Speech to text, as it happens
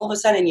of a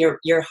sudden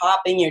you're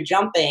hopping, you're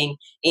jumping,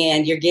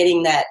 and you're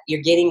getting that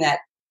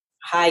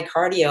high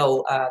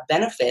cardio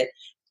benefit,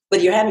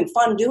 but you're having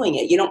fun doing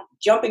it.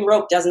 Jumping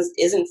rope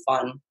isn't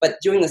fun, but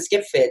doing the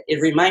skip fit,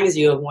 it reminds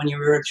you of when you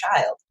were a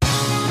child.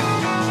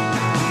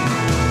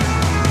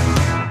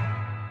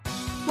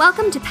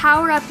 Welcome to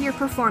Power Up Your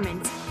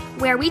Performance,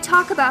 where we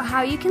talk about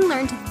how you can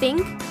learn to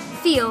think,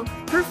 feel,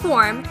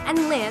 perform,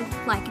 and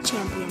live like a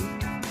champion.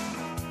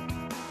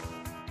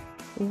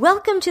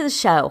 Welcome to the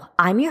show.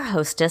 I'm your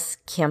hostess,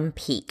 Kim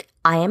Peek.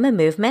 I am a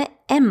movement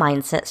and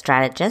mindset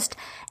strategist,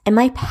 and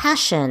my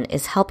passion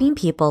is helping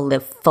people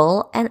live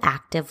full and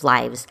active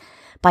lives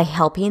by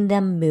helping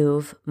them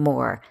move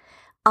more.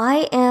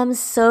 I am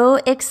so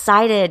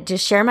excited to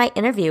share my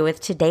interview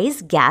with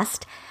today's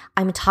guest.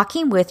 I'm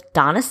talking with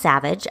Donna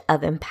Savage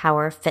of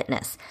Empower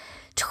Fitness.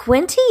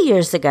 20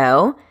 years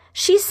ago,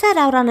 she set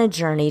out on a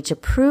journey to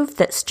prove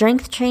that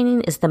strength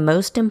training is the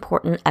most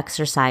important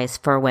exercise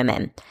for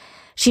women.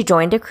 She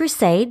joined a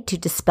crusade to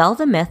dispel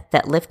the myth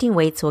that lifting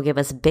weights will give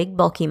us big,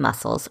 bulky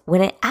muscles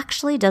when it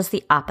actually does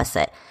the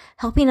opposite,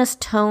 helping us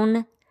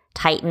tone,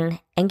 tighten,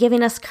 and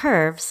giving us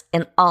curves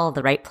in all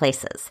the right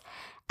places.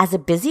 As a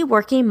busy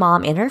working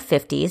mom in her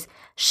 50s,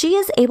 she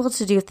is able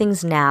to do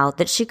things now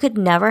that she could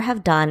never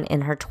have done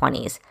in her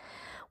 20s.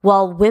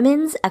 While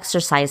women's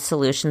exercise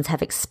solutions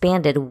have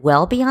expanded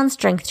well beyond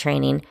strength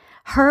training,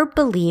 her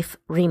belief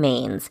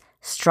remains: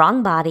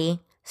 strong body,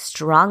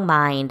 strong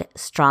mind,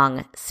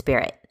 strong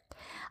spirit.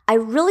 I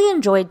really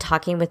enjoyed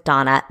talking with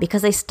Donna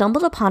because I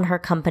stumbled upon her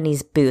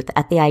company's booth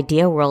at the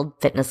Idea World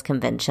Fitness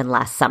Convention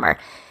last summer.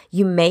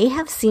 You may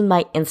have seen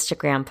my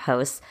Instagram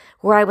posts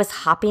where I was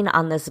hopping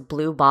on this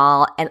blue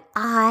ball and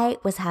I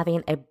was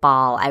having a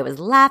ball. I was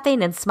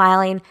laughing and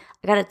smiling.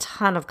 I got a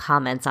ton of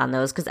comments on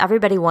those because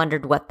everybody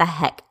wondered what the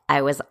heck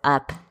I was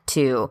up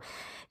to.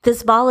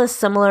 This ball is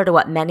similar to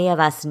what many of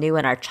us knew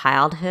in our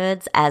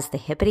childhoods as the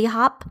hippity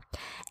hop.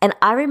 And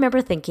I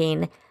remember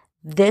thinking,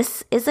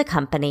 this is a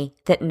company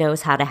that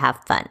knows how to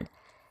have fun.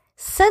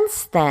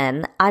 Since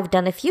then, I've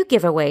done a few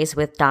giveaways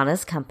with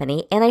Donna's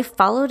company, and I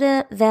followed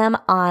them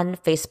on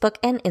Facebook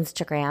and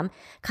Instagram,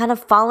 kind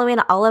of following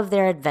all of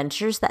their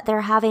adventures that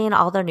they're having,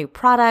 all their new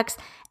products,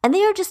 and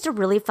they are just a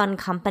really fun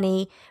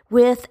company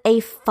with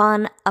a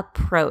fun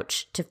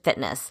approach to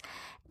fitness.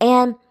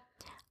 And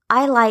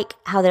I like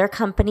how their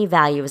company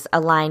values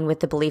align with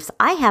the beliefs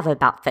I have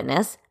about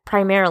fitness,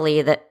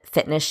 primarily that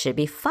fitness should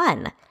be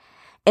fun.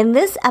 In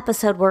this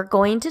episode, we're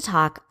going to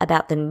talk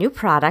about the new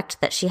product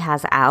that she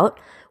has out,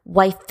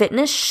 why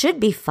fitness should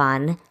be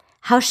fun,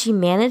 how she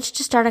managed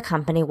to start a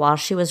company while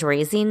she was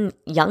raising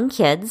young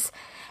kids,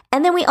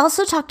 and then we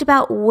also talked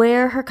about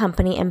where her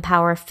company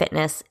Empower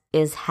Fitness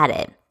is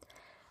headed.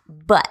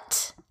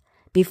 But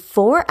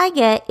before I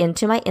get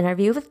into my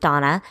interview with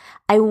Donna,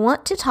 I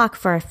want to talk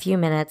for a few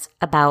minutes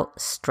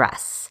about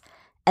stress.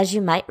 As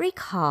you might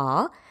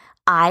recall,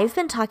 I've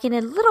been talking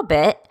a little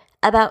bit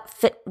about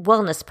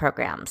wellness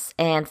programs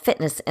and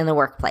fitness in the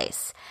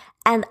workplace.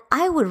 And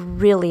I would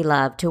really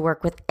love to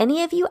work with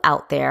any of you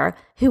out there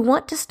who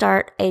want to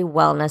start a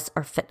wellness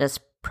or fitness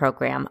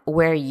program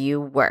where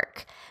you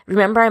work.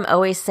 Remember, I'm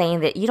always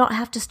saying that you don't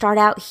have to start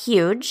out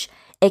huge.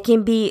 It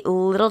can be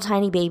little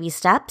tiny baby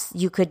steps.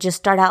 You could just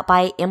start out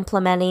by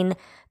implementing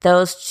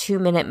those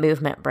 2-minute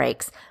movement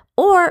breaks.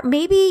 Or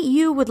maybe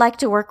you would like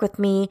to work with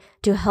me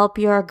to help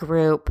your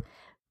group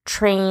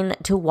train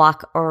to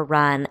walk or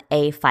run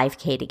a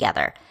 5K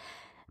together.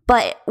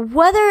 But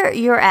whether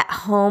you're at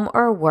home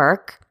or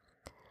work,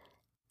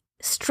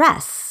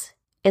 stress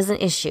is an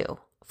issue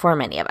for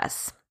many of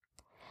us.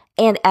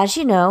 And as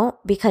you know,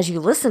 because you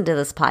listen to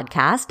this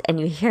podcast and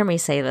you hear me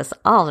say this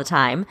all the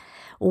time,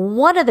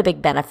 one of the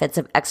big benefits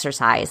of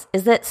exercise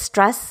is that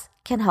exercise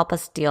can help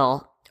us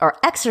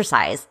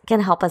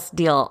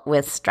deal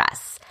with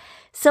stress.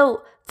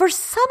 So for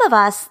some of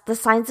us, the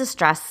signs of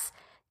stress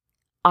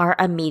are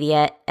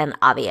immediate and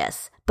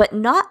obvious, but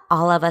not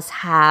all of us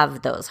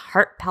have those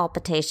heart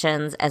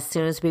palpitations as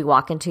soon as we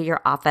walk into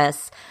your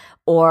office,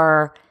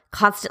 or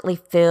constantly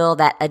feel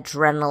that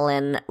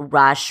adrenaline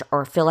rush,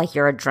 or feel like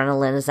your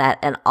adrenaline is at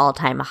an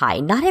all-time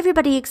high. Not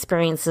everybody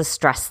experiences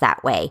stress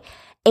that way.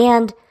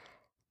 And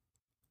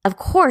of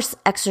course,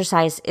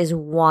 exercise is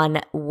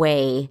one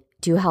way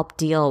to help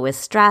deal with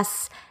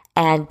stress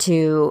and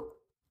to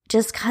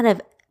just kind of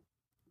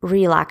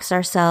relax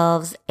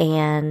ourselves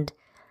and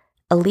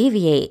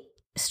alleviate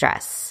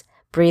stress.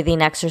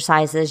 Breathing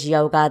exercises,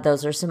 yoga,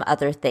 those are some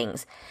other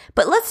things.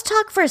 But let's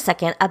talk for a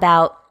second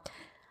about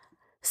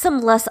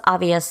some less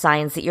obvious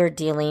signs that you're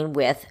dealing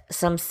with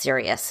some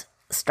serious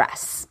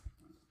stress.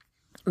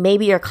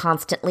 Maybe you're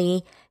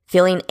constantly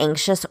feeling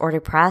anxious or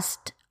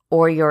depressed,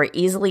 or you're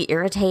easily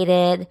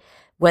irritated,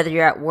 whether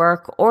you're at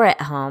work or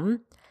at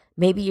home.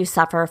 Maybe you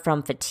suffer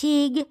from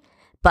fatigue,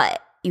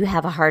 but you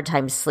have a hard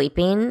time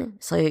sleeping.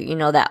 So you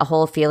know that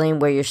whole feeling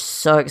where you're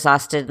so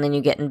exhausted and then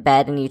you get in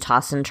bed and you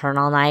toss and turn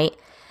all night.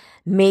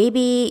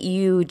 Maybe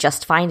you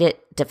just find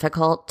it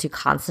difficult to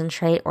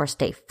concentrate or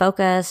stay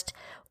focused,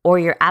 or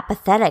you're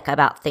apathetic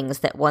about things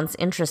that once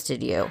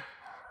interested you.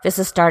 This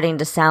is starting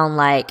to sound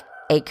like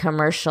a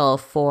commercial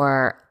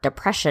for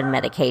depression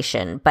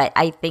medication, but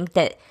I think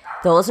that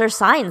those are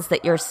signs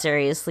that you're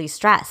seriously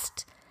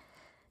stressed.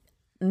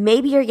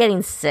 Maybe you're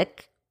getting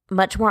sick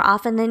much more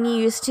often than you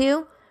used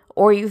to,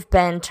 or you've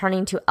been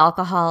turning to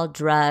alcohol,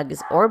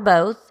 drugs, or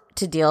both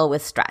to deal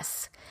with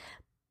stress.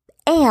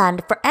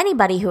 And for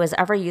anybody who has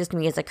ever used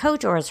me as a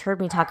coach or has heard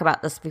me talk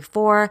about this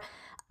before,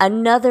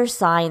 another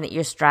sign that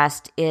you're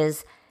stressed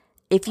is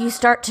if you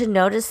start to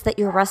notice that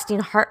your resting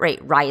heart rate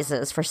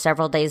rises for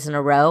several days in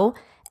a row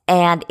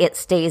and it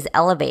stays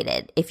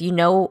elevated. If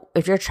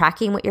you're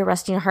tracking what your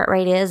resting heart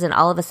rate is and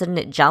all of a sudden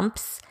it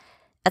jumps,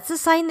 that's a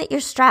sign that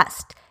you're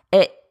stressed.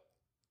 It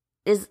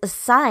is a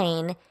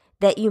sign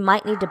that you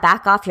might need to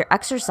back off your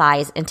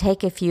exercise and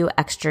take a few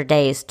extra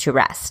days to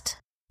rest.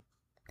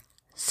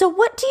 So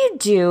what do you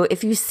do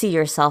if you see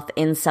yourself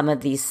in some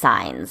of these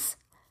signs?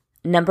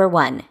 Number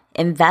 1,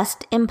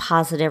 invest in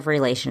positive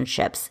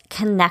relationships.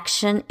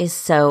 Connection is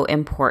so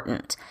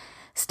important.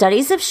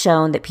 Studies have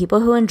shown that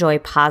people who enjoy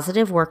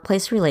positive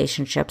workplace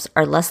relationships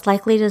are less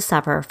likely to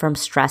suffer from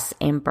stress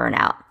and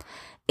burnout.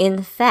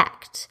 In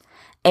fact,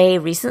 a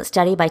recent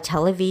study by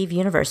Tel Aviv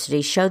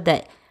University showed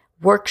that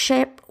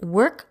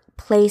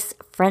workplace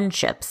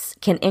friendships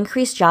can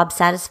increase job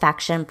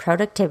satisfaction,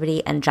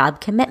 productivity, and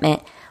job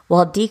commitment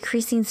while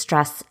decreasing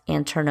stress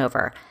and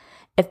turnover.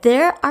 If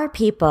there are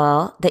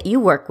people that you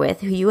work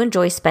with who you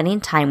enjoy spending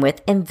time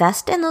with,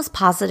 invest in those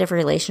positive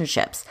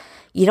relationships.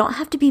 You don't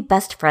have to be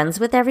best friends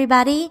with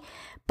everybody,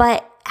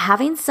 but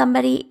having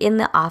somebody in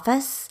the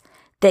office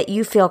that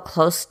you feel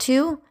close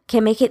to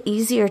can make it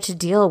easier to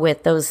deal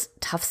with those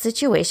tough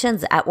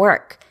situations at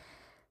work.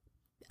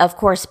 Of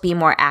course, be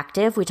more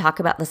active. We talk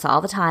about this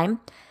all the time.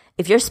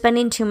 If you're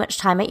spending too much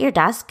time at your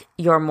desk,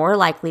 you're more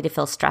likely to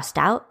feel stressed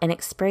out and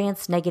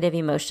experience negative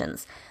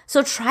emotions.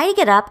 So try to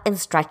get up and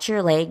stretch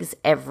your legs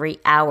every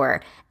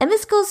hour. And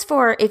this goes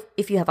for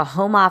if you have a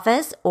home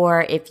office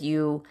or if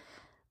you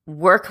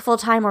work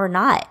full-time or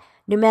not.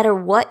 No matter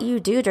what you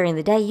do during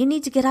the day, you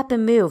need to get up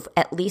and move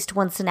at least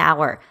once an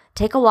hour.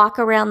 Take a walk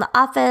around the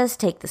office,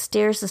 take the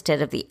stairs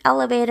instead of the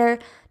elevator,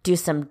 do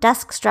some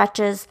desk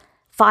stretches,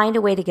 find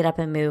a way to get up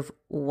and move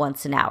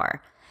once an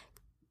hour.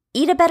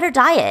 Eat a better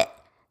diet.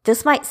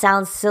 This might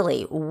sound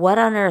silly. What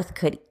on earth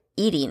could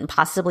eating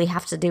possibly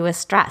have to do with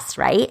stress,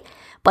 right?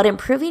 But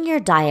improving your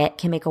diet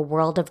can make a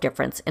world of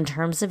difference in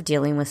terms of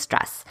dealing with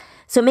stress.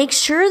 So make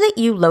sure that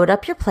you load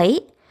up your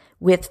plate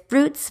with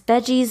fruits,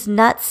 veggies,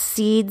 nuts,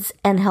 seeds,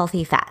 and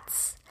healthy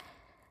fats.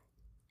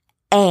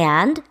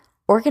 And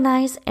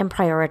organize and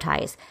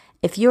prioritize.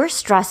 If you're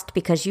stressed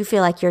because you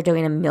feel like you're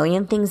doing a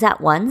million things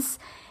at once,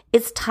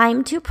 it's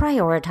time to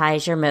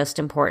prioritize your most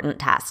important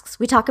tasks.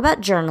 We talk about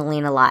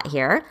journaling a lot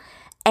here.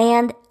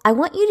 And I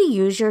want you to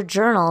use your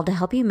journal to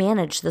help you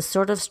manage this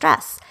sort of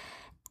stress.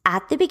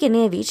 At the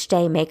beginning of each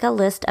day, make a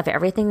list of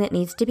everything that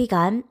needs to be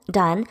done,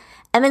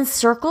 and then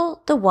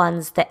circle the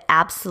ones that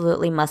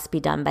absolutely must be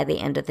done by the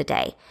end of the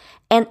day.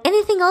 And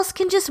anything else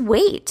can just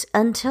wait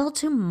until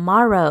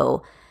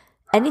tomorrow.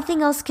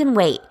 Anything else can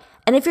wait.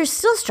 And if you're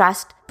still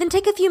stressed, then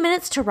take a few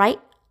minutes to write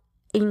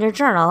in your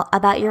journal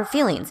about your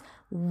feelings.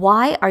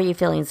 Why are you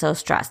feeling so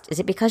stressed? Is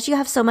it because you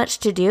have so much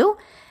to do?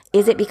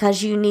 Is it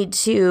because you need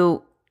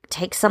to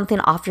take something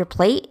off your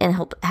plate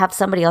and have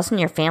somebody else in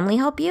your family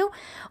help you?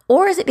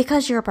 Or is it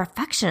because you're a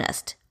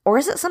perfectionist? Or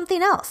is it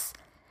something else?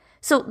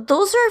 So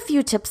those are a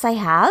few tips I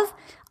have.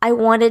 I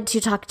wanted to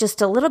talk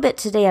just a little bit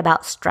today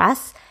about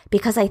stress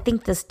because I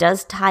think this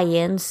does tie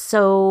in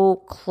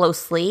so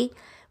closely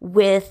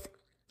with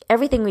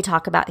everything we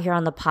talk about here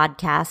on the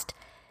podcast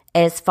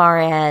as far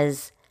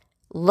as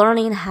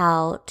learning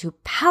how to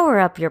power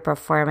up your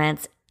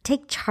performance,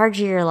 take charge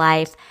of your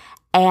life,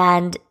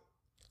 and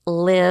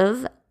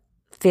live,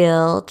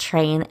 feel,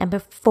 train, and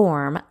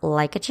perform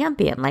like a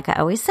champion, like I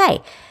always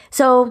say.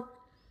 So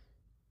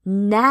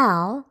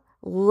now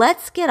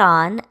let's get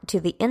on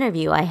to the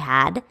interview I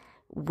had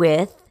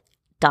with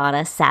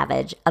Donna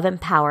Savage of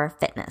Empower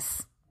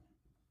Fitness.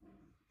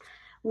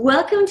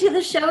 Welcome to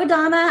the show,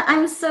 Donna.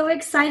 I'm so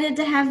excited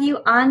to have you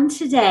on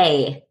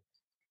today.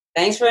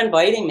 Thanks for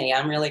inviting me.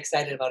 I'm really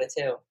excited about it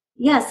too.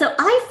 Yeah, so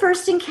I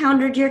first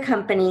encountered your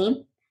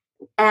company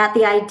at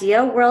the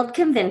Idea World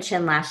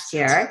Convention last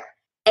year.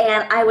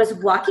 And I was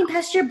walking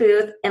past your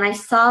booth and I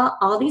saw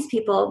all these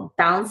people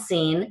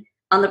bouncing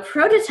on the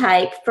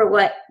prototype for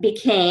what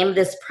became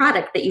this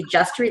product that you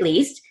just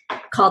released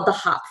called the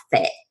Hop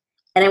Fit.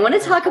 And I want to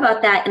talk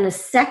about that in a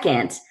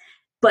second.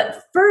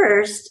 But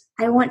first,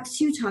 I want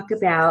to talk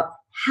about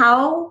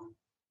how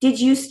did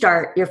you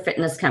start your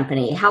fitness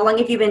company? How long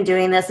have you been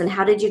doing this and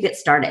how did you get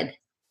started?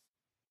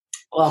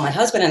 Well, my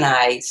husband and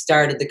I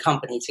started the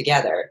company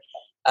together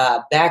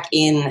back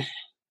in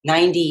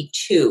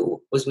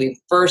 92 was we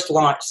first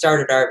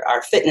started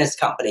our fitness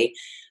company.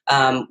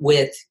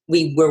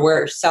 We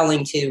were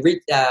selling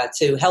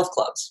to health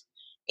clubs,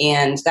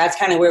 and that's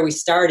kind of where we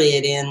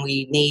started. And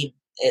we made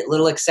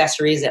little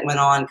accessories that went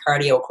on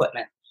cardio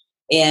equipment,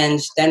 and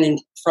then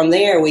from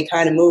there we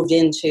kind of moved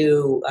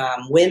into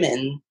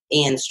women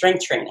and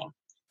strength training.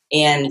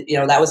 And,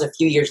 that was a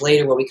few years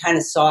later where we kind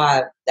of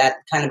saw that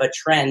kind of a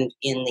trend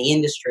in the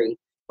industry,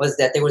 was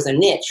that there was a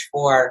niche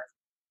for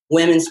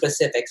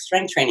women-specific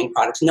strength training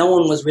products. No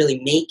one was really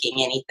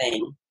making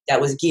anything that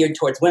was geared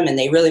towards women.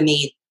 They really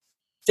made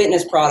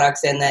fitness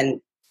products, and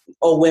then,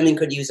 women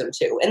could use them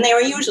too. And they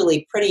were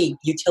usually pretty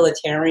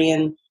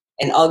utilitarian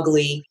and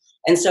ugly.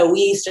 And so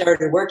we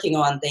started working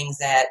on things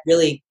that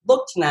really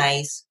looked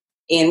nice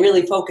and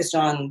really focused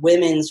on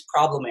women's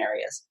problem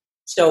areas.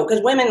 So,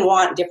 because women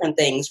want different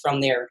things from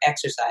their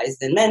exercise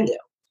than men do.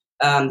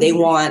 They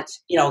want,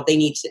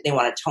 they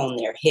want to tone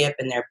their hip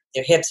and their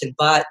hips and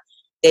butt.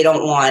 They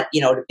don't want,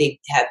 to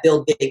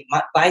build big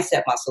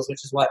bicep muscles,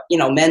 which is what,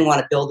 men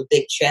want to build a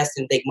big chest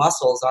and big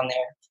muscles on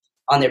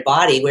their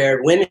body,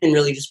 where women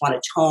really just want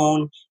to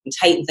tone and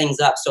tighten things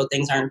up so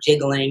things aren't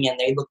jiggling and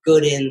they look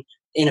good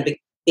in a big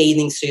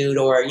bathing suit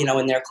or,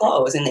 in their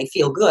clothes, and they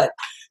feel good.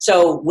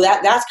 So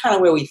that's kind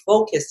of where we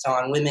focused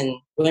on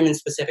women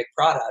specific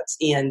products.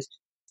 And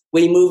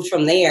we moved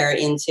from there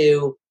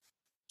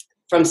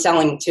from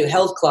selling to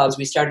health clubs,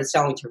 we started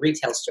selling to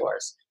retail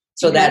stores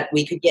so that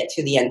we could get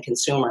to the end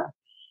consumer.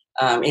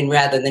 And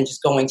rather than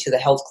just going to the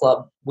health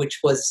club, which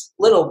was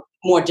a little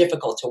more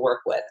difficult to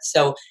work with.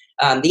 So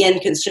the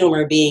end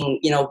consumer being,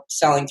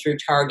 selling through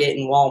Target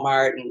and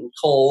Walmart and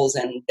Kohl's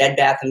and Bed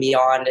Bath &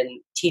 Beyond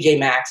and TJ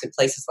Maxx and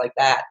places like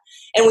that.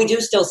 And we do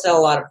still sell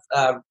a lot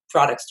of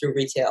products through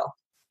retail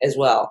as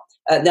well.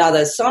 Now,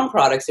 there's some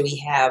products that we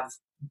have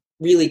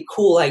really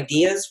cool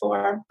ideas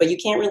for, but you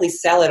can't really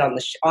sell it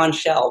on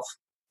shelf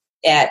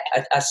at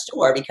a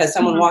store, because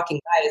someone walking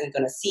by isn't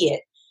going to see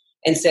it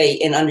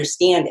and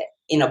understand it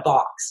in a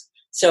box.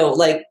 So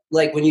like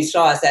when you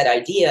saw us that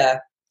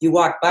idea, you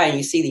walk by and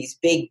you see these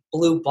big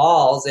blue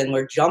balls and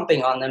we're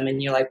jumping on them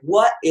and you're like,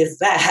 what is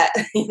that?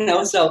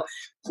 So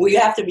we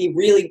have to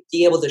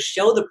be able to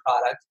show the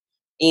product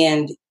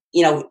and,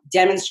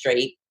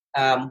 demonstrate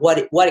what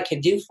it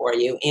can do for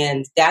you.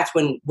 And that's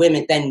when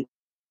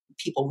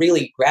people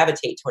really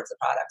gravitate towards the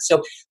product.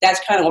 So that's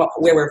kind of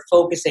where we're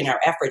focusing our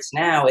efforts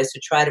now, is to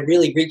try to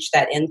really reach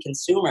that end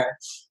consumer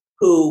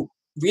who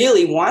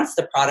really wants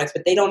the products,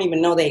 but they don't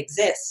even know they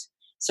exist.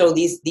 So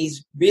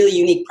these really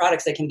unique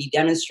products that can be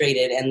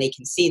demonstrated and they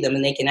can see them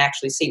and they can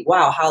actually see,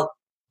 wow,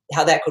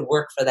 how that could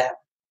work for them.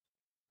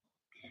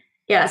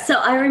 Yeah. So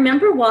I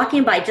remember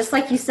walking by, just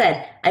like you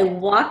said, I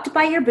walked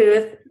by your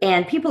booth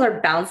and people are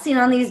bouncing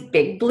on these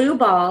big blue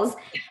balls.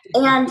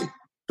 And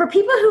for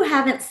people who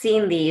haven't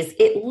seen these,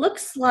 it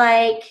looks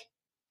like,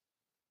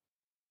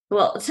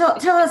 well,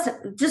 tell us,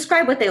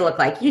 describe what they look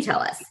like. You tell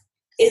us.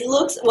 It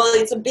looks,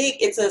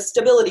 it's a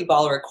stability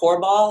ball or a core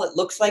ball. It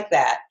looks like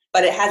that,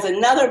 but it has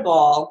another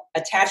ball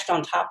attached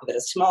on top of it,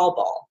 a small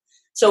ball.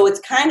 So it's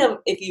kind of,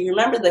 if you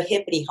remember the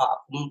hippity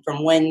hop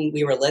from when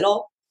we were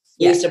little,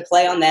 you used to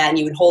play on that and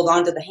you would hold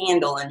on to the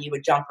handle and you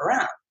would jump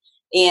around.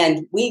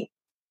 And we,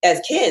 as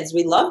kids,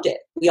 we loved it.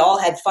 We all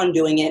had fun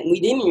doing it, and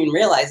we didn't even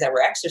realize that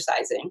we're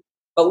exercising,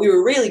 but we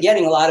were really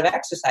getting a lot of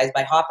exercise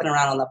by hopping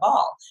around on the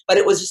ball. But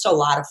it was just a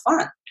lot of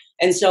fun.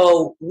 And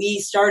so we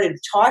started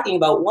talking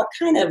about what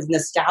kind of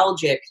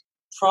nostalgic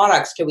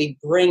products can we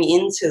bring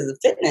into the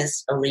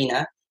fitness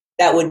arena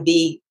that would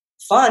be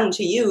fun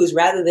to use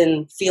rather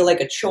than feel like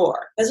a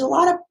chore. Because a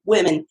lot of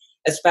women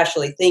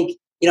especially think,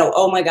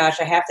 oh my gosh,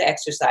 I have to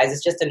exercise.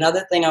 It's just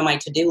another thing on my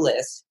to-do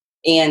list.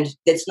 And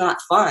it's not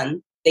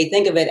fun. They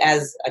think of it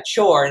as a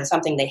chore and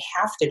something they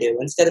have to do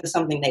instead of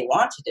something they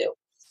want to do.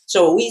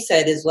 So what we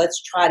said is,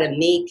 let's try to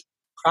make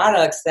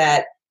products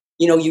that,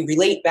 you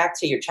relate back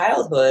to your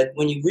childhood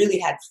when you really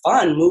had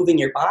fun moving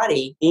your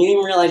body and you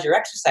didn't realize you're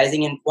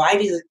exercising. And why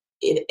does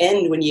it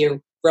end when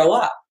you grow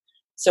up?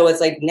 So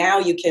it's like, now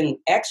you can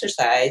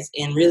exercise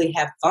and really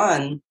have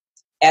fun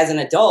as an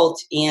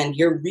adult, and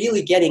you're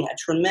really getting a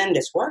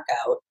tremendous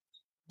workout,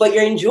 but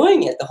you're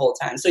enjoying it the whole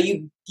time. So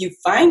you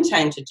find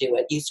time to do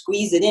it. You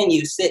squeeze it in.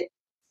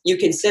 You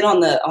can sit on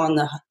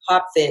the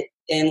Hop Fit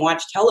and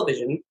watch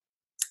television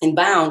and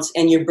bounce,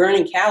 and you're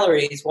burning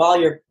calories while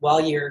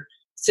you're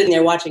sitting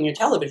there watching your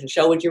television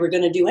show, which you were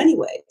going to do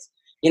anyways.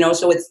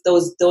 So it's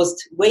those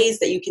ways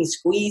that you can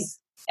squeeze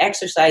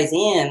exercise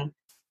in,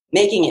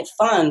 making it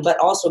fun, but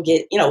also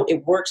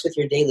it works with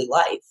your daily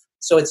life.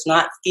 So it's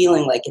not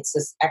feeling like it's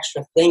this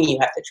extra thing you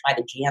have to try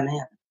to jam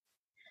in.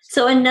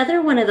 So another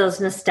one of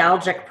those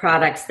nostalgic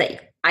products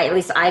that at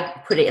least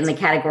I put it in the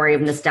category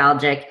of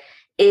nostalgic,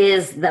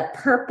 is the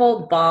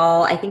purple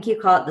ball. I think you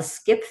call it the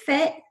Skip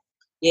Fit.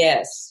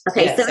 Yes.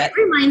 Okay, yes, so it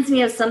reminds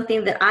me of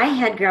something that I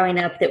had growing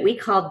up that we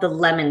called the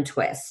lemon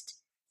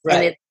twist.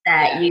 Right.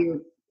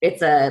 And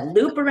it's a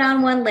loop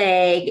around one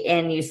leg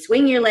and you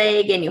swing your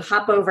leg and you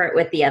hop over it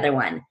with the other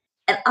one.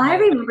 And I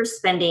remember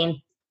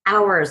spending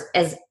hours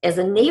as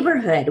a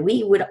neighborhood.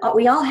 We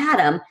all had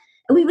them,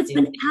 and we would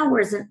spend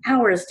hours and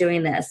hours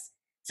doing this.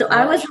 So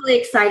I was really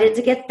excited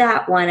to get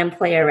that one and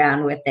play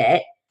around with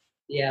it.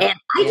 Yeah,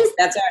 and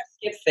that's our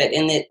Skip Fit,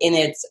 and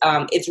it's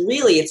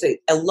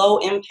a low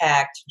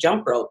impact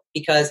jump rope,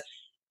 because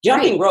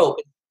jumping rope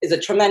is a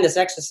tremendous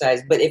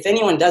exercise. But if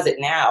anyone does it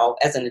now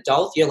as an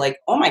adult, you're like,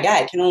 oh my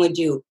God, I can only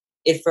do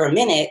it for a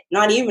minute,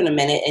 not even a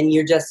minute, and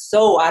you're just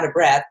so out of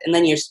breath, and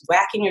then you're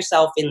whacking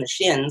yourself in the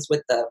shins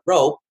with the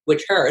rope,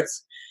 which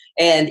hurts.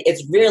 And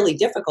it's really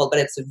difficult, but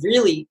it's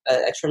really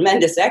a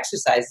tremendous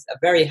exercise, a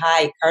very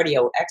high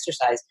cardio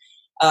exercise.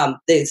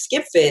 The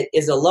skip fit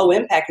is a low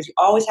impact because you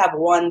always have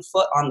one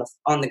foot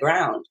on the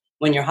ground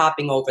when you're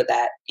hopping over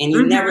that, and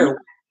you never whack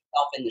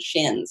yourself in the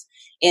shins.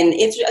 And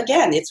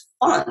it's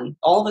fun.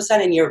 All of a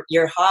sudden,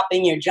 you're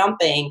hopping, you're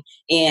jumping,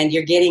 and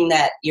you're getting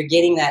that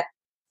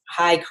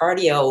high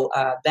cardio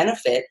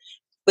benefit.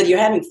 But you're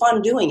having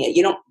fun doing it.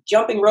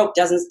 Jumping rope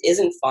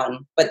isn't fun,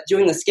 but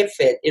doing the skip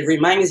fit, it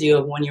reminds you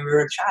of when you were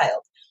a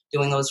child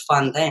doing those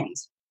fun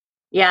things.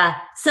 Yeah.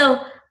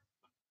 So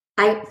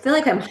I feel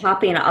like I'm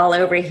hopping all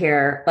over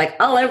here, like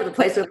all over the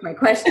place with my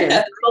questions.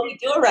 That's what we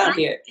do around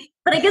here.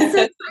 But I get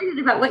so excited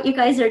about what you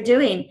guys are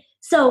doing.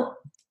 So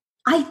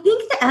I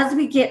think that as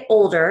we get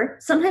older,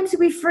 sometimes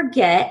we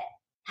forget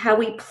how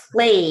we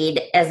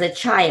played as a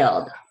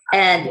child.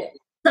 And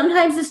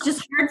sometimes it's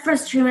just hard for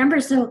us to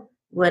remember. So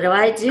what do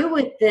I do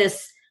with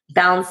this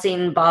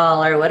bouncing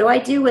ball, or what do I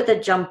do with a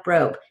jump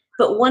rope?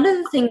 But one of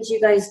the things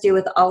you guys do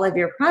with all of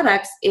your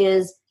products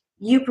is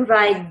you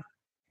provide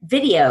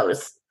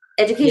videos,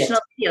 educational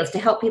videos to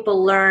help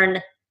people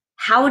learn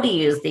how to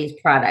use these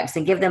products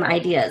and give them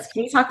ideas.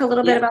 Can you talk a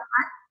little bit about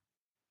that?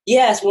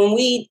 Yes. When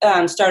we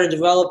started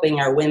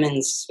developing our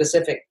women's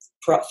specific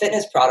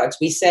fitness products,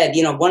 we said,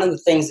 one of the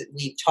things that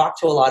we talked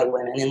to a lot of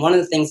women, and one of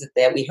the things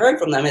that we heard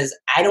from them is,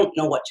 I don't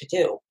know what to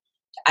do.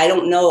 I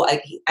don't know.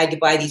 I could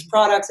buy these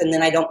products and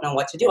then I don't know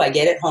what to do. I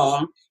get it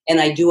home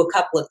and I do a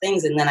couple of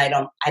things and then I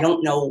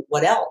don't know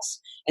what else.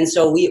 And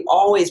so we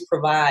always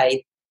provide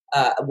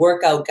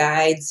workout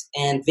guides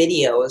and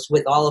videos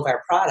with all of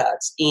our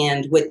products.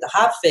 And with the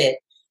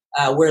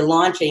HopFit, we're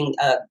launching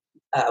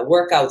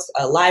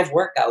live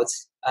workouts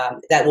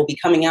that will be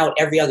coming out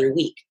every other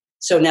week.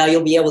 So now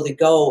you'll be able to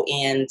go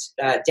and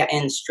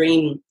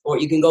stream, or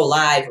you can go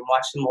live and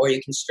watch them, or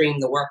you can stream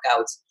the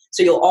workouts.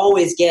 So you'll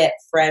always get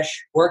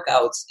fresh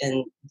workouts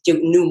and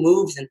do new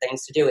moves and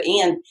things to do.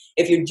 And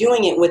if you're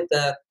doing it with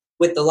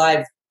the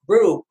live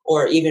group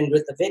or even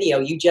with the video,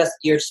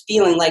 you're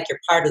feeling like you're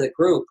part of the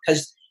group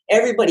because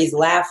everybody's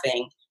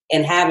laughing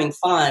and having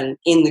fun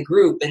in the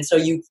group. And so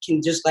you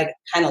can just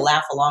kind of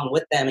laugh along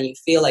with them and you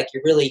feel like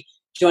you're really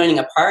joining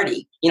a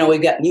party.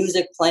 We've got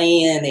music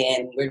playing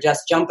and we're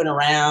just jumping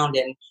around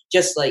and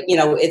just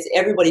it's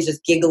everybody's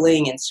just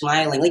giggling and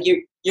smiling. Like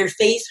your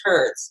face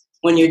hurts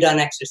when you're done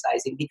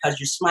exercising because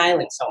you're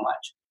smiling so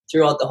much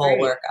throughout the whole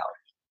workout.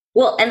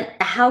 Well, and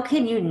how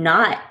can you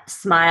not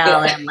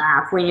smile and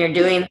laugh when you're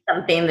doing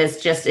something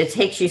that's it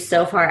takes you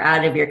so far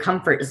out of your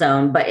comfort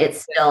zone, but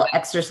it's still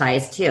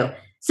exercise too.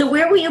 So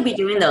where will you be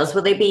doing those?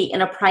 Will they be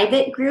in a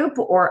private group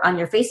or on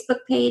your Facebook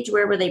page?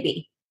 Where will they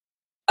be?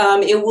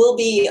 It will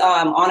be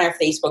on our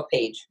Facebook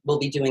page. We'll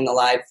be doing the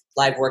live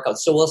workouts.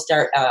 So we'll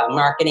start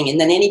marketing, and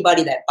then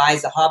anybody that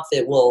buys a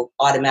HopFit will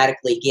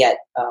automatically get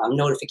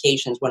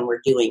notifications when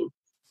we're doing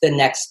the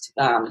next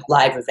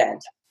live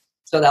event.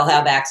 So they'll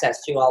have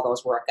access to all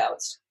those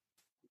workouts.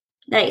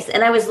 Nice.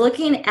 And I was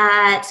looking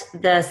at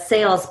the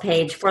sales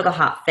page for the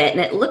HopFit, and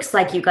it looks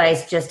like you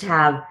guys just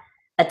have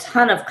a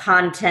ton of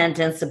content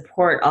and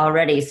support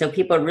already. So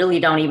people really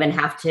don't even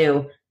have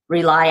to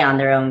rely on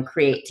their own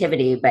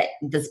creativity, but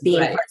this being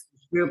part of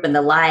the group and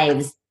the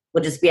lives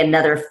will just be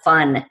another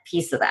fun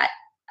piece of that.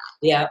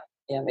 Yeah,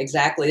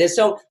 exactly. There's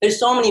so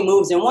many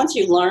moves, and once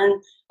you learn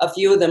a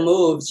few of the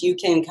moves, you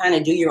can kind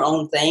of do your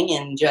own thing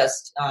and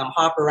just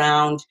hop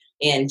around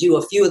and do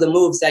a few of the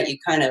moves that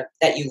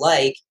you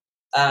like.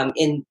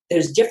 And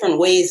there's different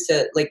ways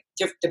to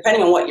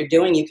depending on what you're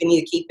doing, you can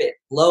either keep it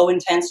low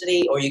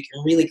intensity or you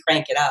can really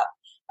crank it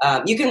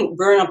up. You can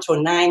burn up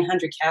to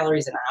 900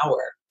 calories an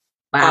hour.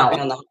 Wow.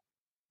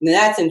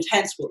 That's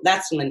intense.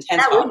 That's some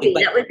intense hopping.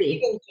 That would be.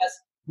 Even just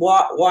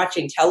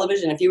watching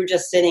television, if you were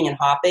just sitting and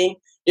hopping,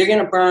 you're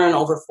going to burn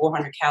over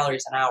 400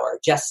 calories an hour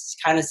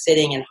just kind of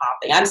sitting and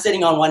hopping. I'm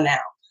sitting on one now.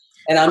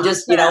 And I'm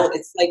just,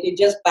 it's like you're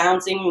just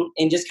bouncing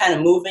and just kind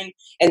of moving.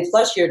 And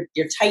plus you're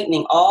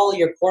tightening all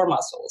your core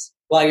muscles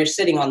while you're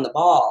sitting on the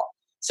ball.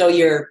 So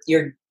you're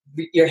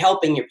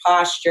helping your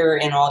posture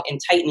and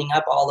tightening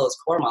up all those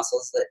core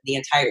muscles the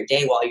entire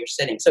day while you're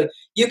sitting. So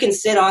you can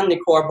sit on the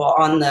core ball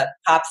on the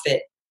HopFit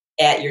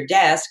at your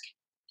desk,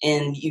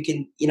 and you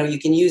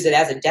can use it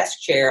as a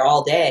desk chair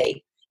all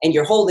day, and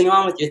you're holding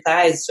on with your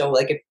thighs. So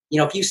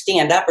if you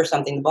stand up or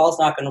something, the ball's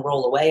not going to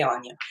roll away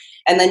on you.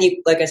 And then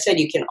like I said,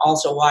 you can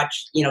also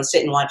watch,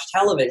 sit and watch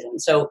television.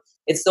 So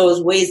it's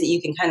those ways that you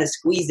can kind of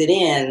squeeze it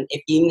in.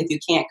 Even if you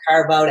can't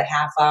carve out a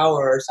half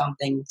hour or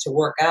something to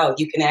work out,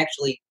 you can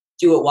actually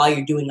do it while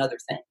you're doing other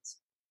things.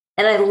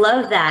 And I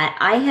love that.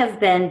 I have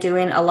been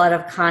doing a lot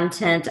of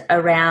content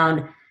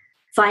around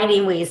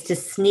finding ways to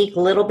sneak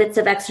little bits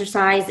of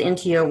exercise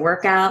into your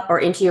workout or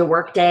into your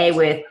workday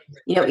with,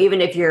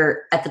 even if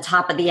you're at the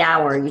top of the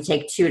hour, you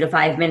take 2 to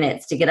 5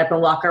 minutes to get up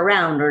and walk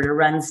around or to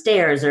run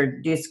stairs or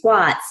do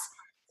squats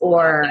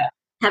or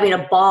having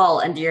a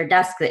ball under your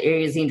desk that you're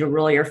using to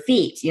roll your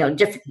feet,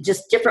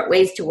 different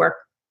ways to work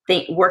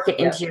it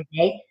into your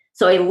day.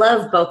 So I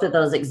love both of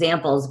those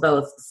examples,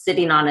 both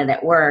sitting on it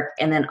at work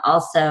and then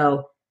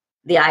also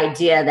the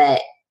idea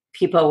that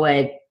people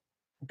would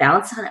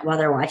bounce on it while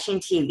they're watching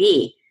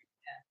TV,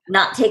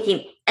 not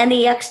taking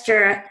any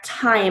extra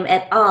time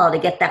at all to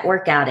get that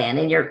workout in,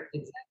 and you're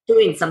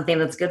doing something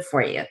that's good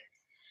for you.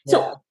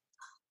 So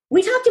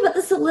we talked about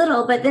this a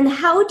little, but then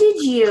how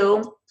did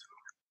you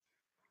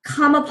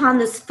come upon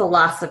this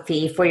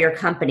philosophy for your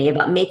company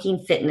about making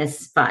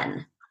fitness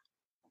fun?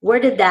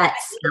 Where did that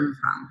stem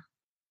from?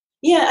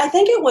 Yeah, I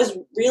think it was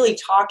really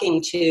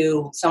talking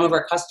to some of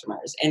our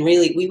customers, and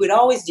really we would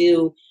always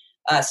do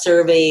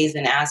surveys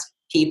and ask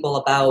people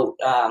about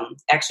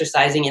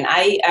exercising. And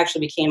I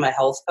actually became a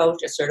health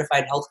coach, a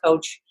certified health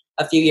coach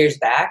a few years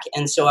back.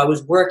 And so I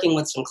was working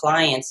with some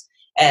clients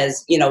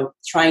as,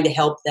 trying to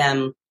help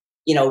them,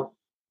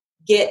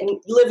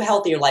 live a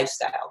healthier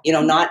lifestyle,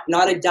 not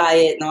a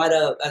diet, not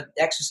a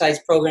exercise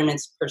program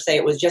per se.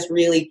 It was just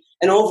really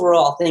an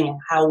overall thing of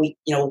how we,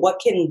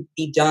 what can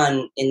be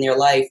done in their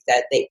life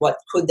what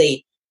could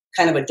they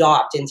kind of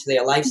adopt into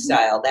their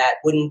lifestyle that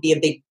wouldn't be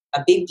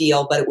a big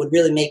deal, but it would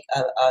really make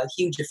a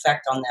huge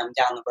effect on them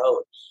down the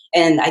road.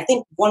 And I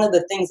think one of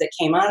the things that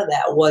came out of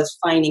that was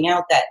finding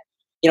out that,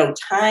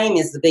 time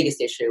is the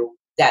biggest issue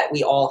that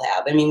we all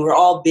have. I mean, we're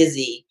all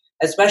busy,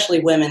 especially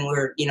women.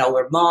 We're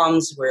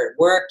moms, we're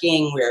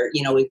working,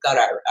 we've got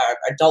our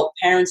adult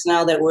parents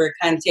now that we're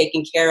kind of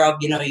taking care of.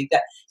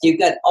 You've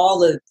got all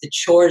the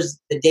chores,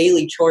 the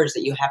daily chores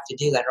that you have to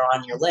do that are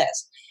on your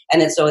list.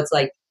 And so it's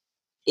like,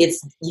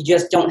 you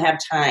just don't have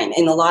time.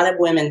 And a lot of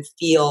women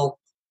feel,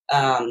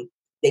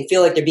 they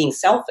feel like they're being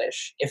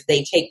selfish if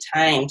they take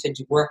time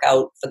to work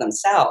out for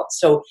themselves.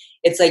 So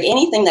it's like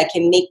anything that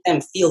can make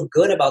them feel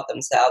good about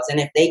themselves. And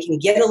if they can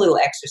get a little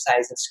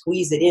exercise and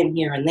squeeze it in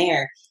here and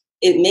there,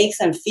 it makes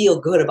them feel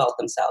good about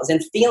themselves.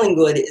 And feeling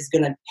good is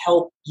going to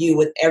help you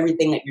with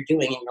everything that you're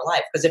doing in your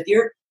life. Because if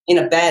you're in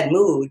a bad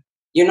mood,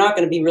 you're not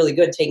going to be really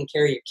good taking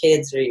care of your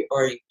kids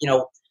or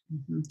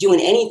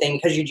doing anything,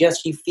 because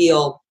you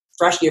feel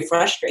you're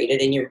frustrated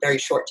and you're very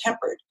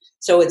short-tempered.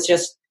 So it's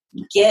just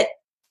get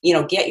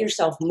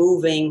yourself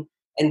moving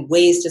and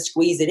ways to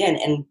squeeze it in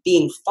and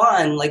being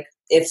fun. Like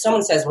if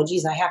someone says, well,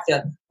 geez, I have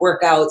to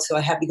work out, so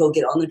I have to go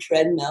get on the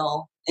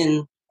treadmill,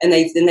 and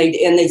they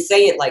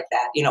say it like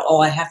that,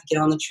 I have to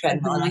get on the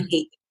treadmill and I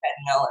hate the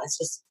treadmill, and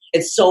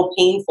it's so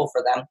painful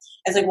for them.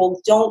 It's like, well,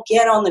 don't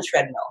get on the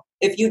treadmill.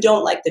 If you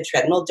don't like the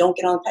treadmill, don't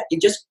get on the treadmill. You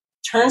just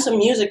turn some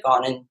music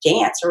on and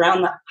dance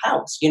around the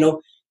house,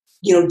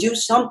 do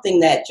something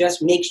that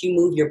just makes you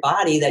move your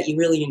body that you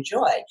really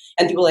enjoy.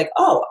 And people are like,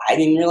 oh, I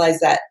didn't realize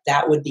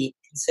that would be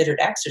considered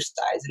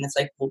exercise. And it's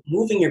like, well,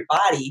 moving your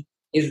body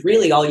is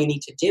really all you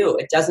need to do.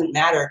 It doesn't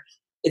matter.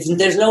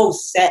 There's no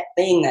set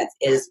thing that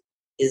is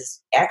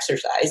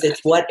exercise.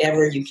 It's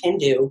whatever you can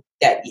do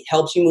that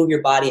helps you move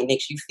your body and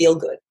makes you feel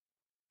good.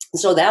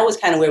 So that was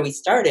kind of where we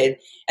started.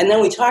 And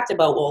then we talked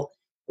about, well,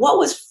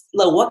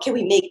 what can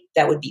we make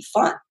that would be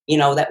fun?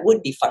 That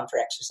would be fun for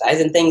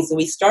exercise and things. So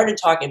we started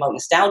talking about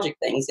nostalgic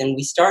things, and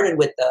we started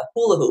with the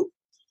hula hoop,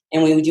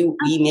 and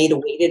we made a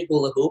weighted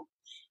hula hoop,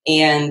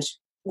 and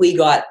we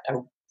got a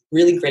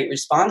really great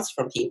response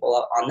from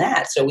people on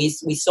that. So we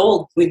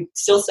still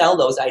sell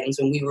those items,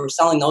 and we were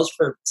selling those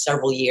for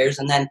several years.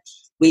 And then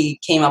we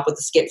came up with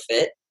the Skip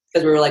Fit,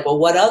 because we were like, well,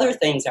 what other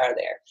things are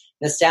there?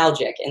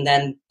 Nostalgic. And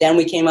then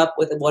we came up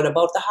with, what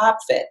about the Hop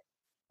Fit?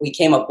 We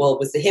came up, well, it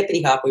was the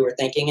hippity hop we were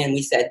thinking. And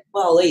we said,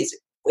 well, ladies,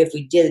 if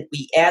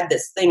we add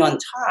this thing on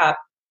top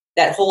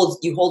that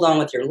you hold on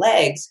with your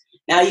legs,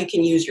 now you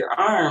can use your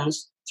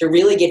arms to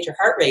really get your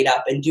heart rate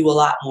up and do a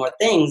lot more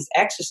things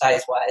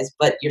exercise wise,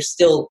 but you're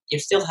still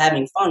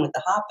having fun with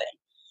the hopping.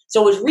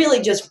 So it was really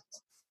just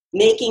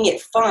making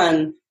it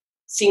fun.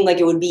 Seemed like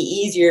it would be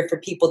easier for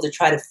people to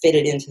try to fit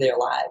it into their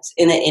lives.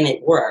 And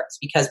it works,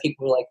 because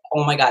people were like,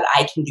 oh my God,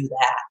 I can do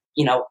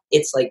that.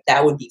 It's like,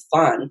 that would be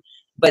fun.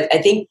 But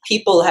I think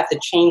people have to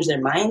change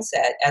their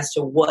mindset as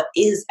to what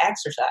is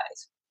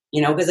exercise,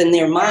 because in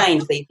their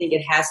mind, they think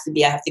it has to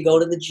be, I have to go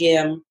to the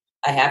gym,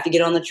 I have to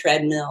get on the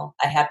treadmill,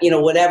 I have,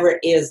 whatever it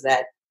is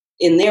that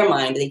in their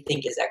mind they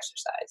think is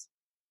exercise.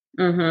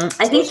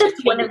 Mm-hmm. I think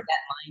that's one of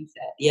that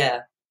mindset. Yeah.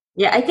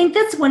 Yeah, I think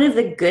that's one of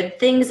the good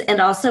things, and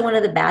also one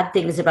of the bad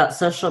things about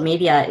social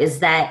media is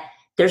that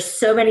there's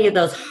so many of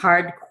those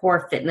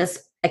hardcore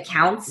fitness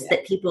accounts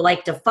that people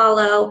like to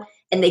follow,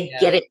 and they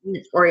get it,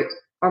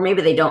 or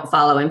maybe they don't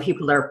follow, and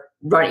people are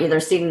either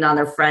seeing on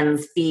their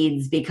friends'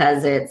 feeds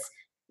because it's,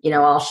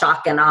 all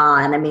shock and awe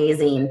and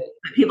amazing.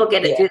 But people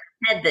get it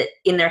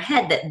in their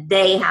head that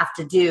they have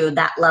to do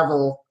that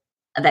level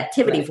of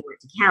activity for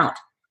it to count.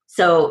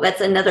 So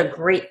that's another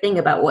great thing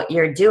about what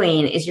you're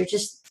doing, is you're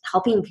just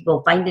helping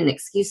people find an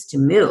excuse to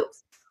move.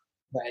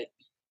 Right.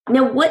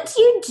 Now, what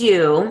do you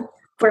do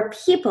for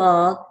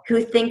people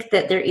who think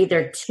that they're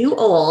either too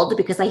old,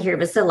 because I hear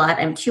this a lot,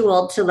 I'm too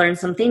old to learn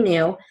something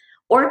new,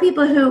 or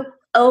people who,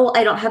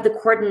 I don't have the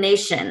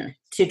coordination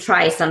to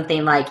try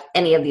something like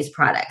any of these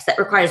products that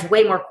requires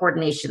way more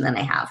coordination than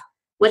I have?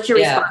 What's your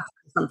response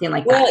to something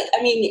like Well, that?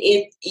 I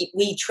mean,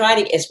 we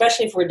try to,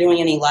 especially if we're doing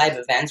any live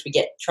events, we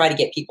try to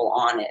get people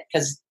on it,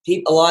 because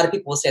a lot of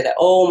people will say that,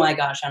 oh my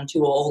gosh, I'm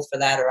too old for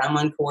that, or I'm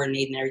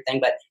uncoordinated and everything.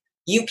 But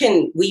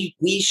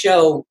we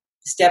show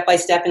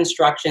step-by-step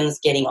instructions,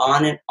 getting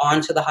on it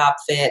onto the Hop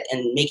Fit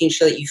and making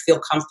sure that you feel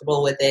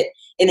comfortable with it.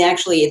 And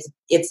actually,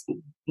 it's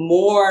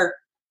more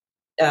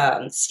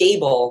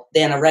stable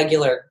than a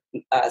regular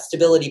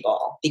stability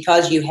ball,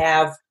 because you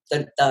have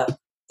the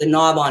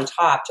knob on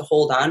top to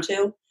hold on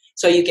to.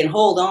 So you can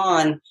hold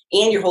on,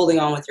 and you're holding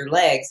on with your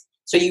legs.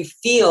 So you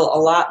feel a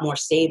lot more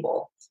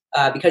stable,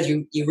 because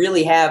you've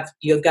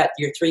got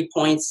your 3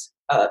 points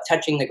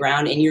touching the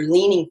ground, and you're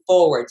leaning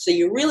forward. So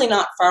you're really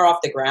not far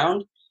off the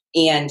ground.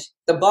 And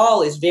the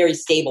ball is very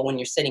stable when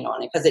you're sitting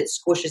on it, because it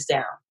squishes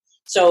down.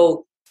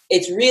 So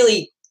it's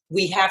really,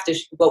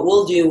 what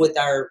we'll do with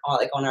our,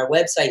 like on our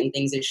website and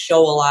things, is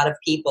show a lot of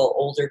people,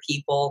 older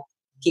people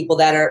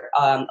that are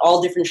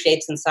all different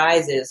shapes and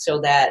sizes, so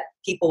that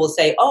people will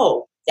say,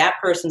 oh, that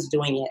person's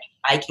doing it,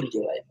 I can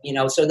do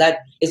it. So that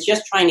it's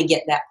just trying to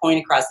get that point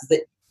across, is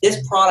that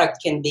this product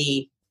can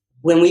be,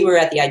 when we were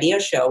at the Idea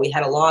Show, we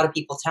had a lot of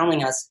people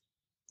telling us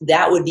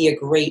that would be a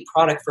great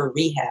product for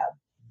rehab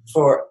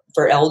for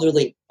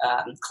elderly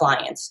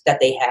clients that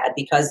they had,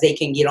 because they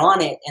can get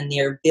on it and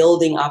they're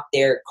building up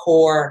their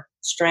core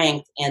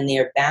strength and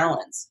their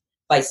balance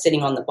by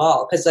sitting on the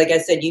ball. Because like I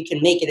said, you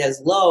can make it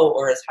as low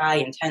or as high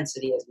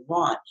intensity as you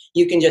want.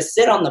 You can just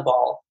sit on the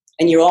ball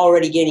and you're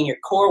already getting your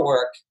core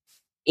work,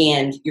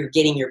 and you're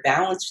getting your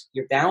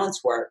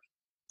balance work.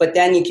 But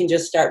then you can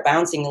just start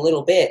bouncing a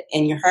little bit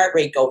and your heart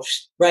rate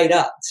goes right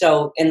up.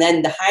 So, and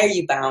then the higher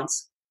you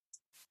bounce,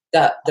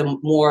 the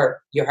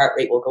more your heart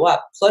rate will go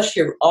up. Plus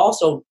you're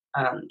also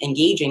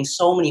engaging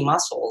so many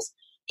muscles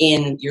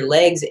in your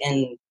legs,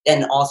 and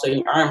then also in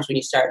your arms when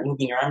you start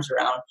moving your arms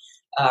around,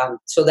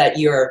 so that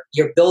you're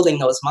building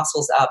those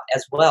muscles up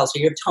as well. So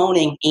you're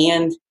toning,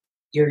 and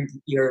you're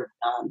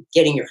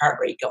getting your heart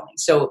rate going.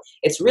 So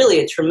it's really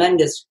a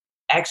tremendous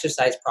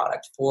exercise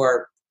product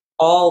for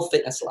all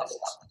fitness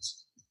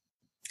levels.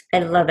 I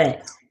love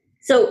it.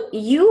 So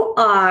you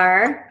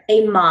are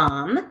a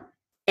mom,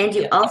 and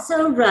you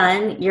also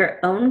run your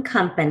own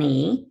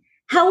company.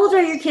 How old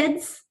are your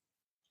kids?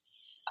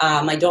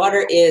 My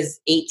daughter is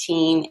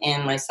 18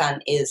 and my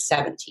son is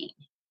 17.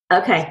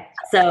 Okay.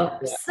 So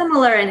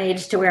similar in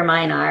age to where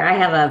mine are. I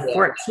have a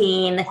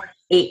 14,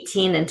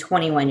 18, and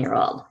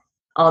 21-year-old,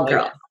 all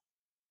girls.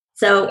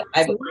 So I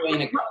have a boy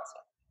and a girl.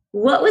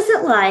 What was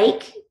it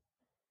like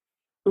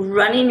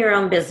running your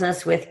own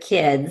business with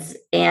kids,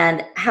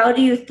 and how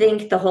do you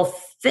think the whole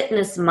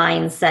fitness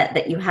mindset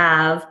that you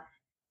have,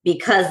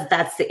 because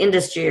that's the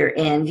industry you're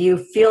in, do you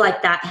feel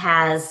like that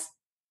has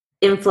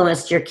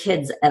influenced your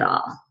kids at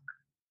all?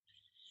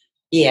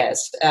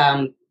 Yes.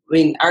 I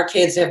mean, our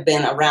kids have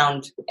been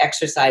around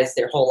exercise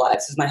their whole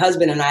lives. Because my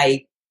husband and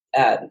I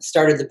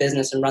started the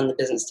business and run the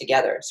business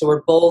together. So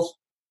we're both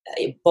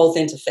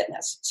into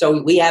fitness.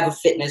 So we have a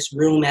fitness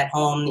room at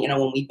home.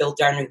 When we built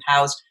our new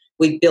house,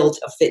 we built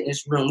a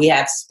fitness room. We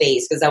have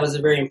space, because that was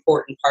a very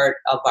important part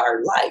of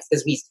our life,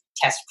 because we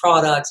test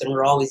products and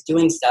we're always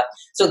doing stuff.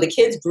 So the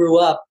kids grew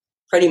up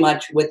pretty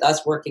much with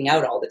us working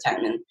out all the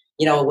time. And,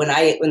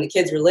 when the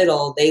kids were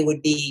little, they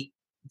would be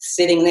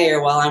sitting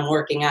there while I'm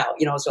working out,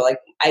 so like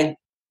I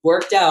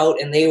worked out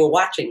and they were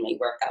watching me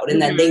work out,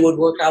 and then they would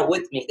work out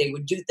with me. They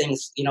would do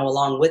things,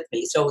 along with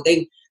me. So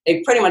they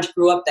pretty much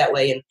grew up that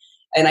way.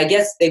 And I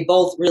guess they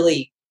both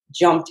really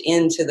jumped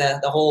into the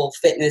whole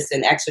fitness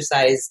and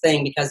exercise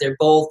thing, because they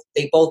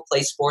both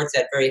play sports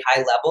at very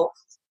high level.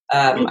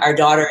 Our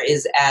daughter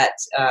is at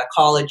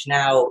college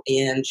now,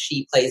 and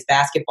she plays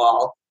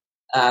basketball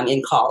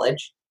in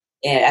college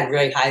at a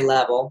very high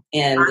level.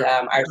 And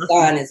our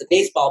son is a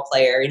baseball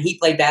player, and he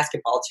played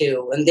basketball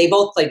too. And they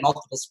both played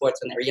multiple sports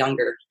when they were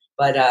younger.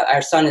 But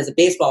our son is a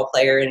baseball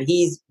player, and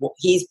he's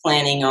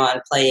planning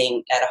on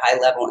playing at a high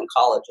level in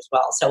college as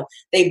well. So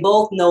they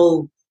both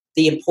know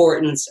the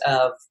importance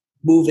of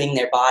moving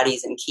their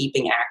bodies and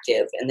keeping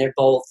active. And they're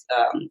both,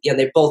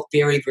 they're both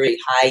very, very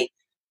high,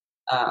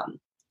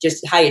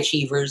 just high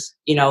achievers.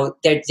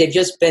 They've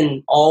just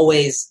been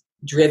always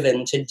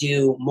driven to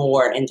do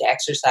more and to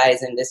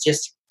exercise, and it's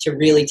just to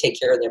really take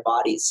care of their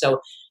bodies. So,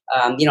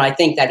 I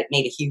think that it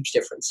made a huge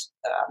difference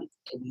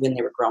when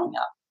they were growing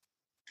up.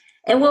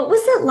 And what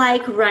was it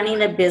like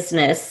running a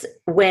business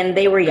when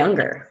they were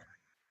younger?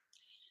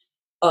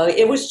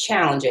 It was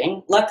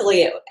challenging.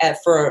 Luckily,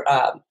 for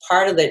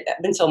part of it,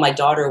 until my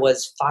daughter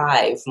was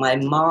 5, my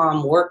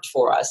mom worked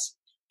for us,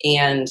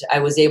 and I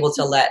was able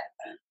to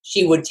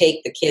she would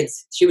take the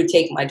kids. She would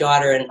take my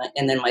daughter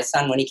and then my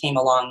son when he came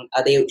along.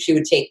 She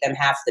would take them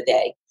half the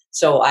day,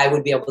 so I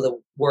would be able to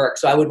work.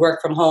 So I would work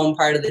from home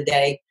part of the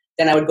day.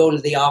 Then I would go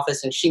into the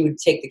office, and she would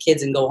take the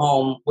kids and go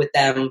home with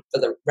them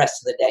for the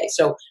rest of the day.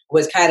 So it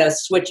was kind of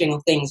switching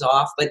things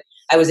off, but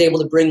I was able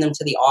to bring them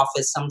to the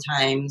office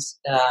sometimes.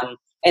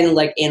 And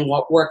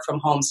work from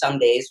home some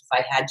days if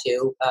I had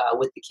to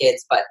with the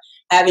kids. But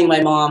having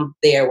my mom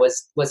there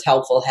was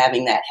helpful,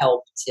 having that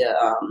help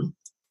to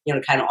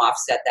kind of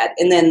offset that.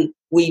 And then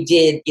we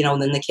did,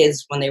 then the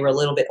kids, when they were a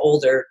little bit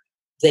older,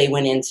 they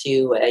went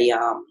into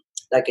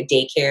like a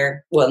daycare.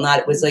 Well,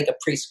 it was like a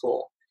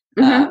preschool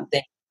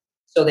thing.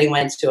 So they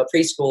went to a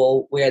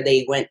preschool where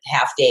they went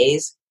half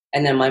days,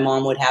 and then my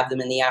mom would have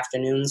them in the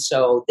afternoon.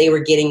 So they were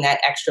getting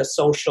that extra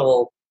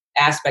social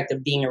aspect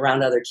of being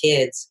around other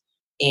kids.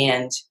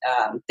 And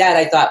that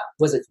I thought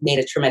made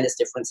a tremendous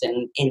difference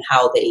in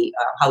how they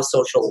how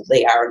social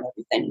they are and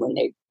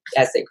everything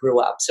as they grew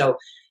up. So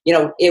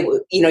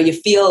you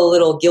feel a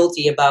little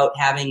guilty about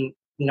having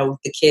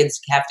the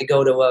kids have to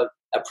go to a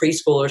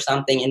preschool or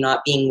something and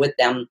not being with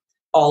them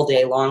all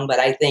day long. But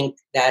I think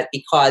that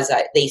because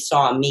they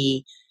saw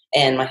me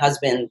and my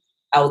husband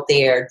out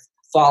there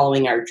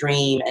following our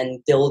dream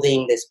and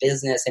building this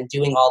business and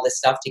doing all this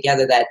stuff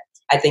together, that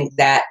I think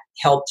that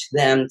helped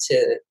them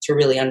to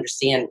really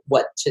understand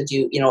what to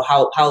do,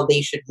 how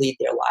they should lead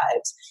their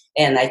lives.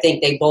 And I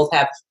think they both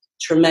have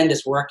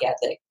tremendous work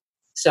ethic.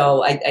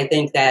 So I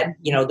think that,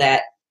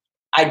 that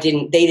they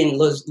didn't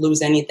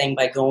lose anything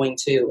by going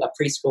to a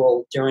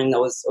preschool during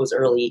those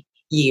early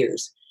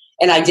years.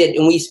 And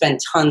we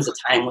spent tons of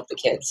time with the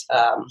kids.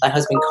 My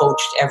husband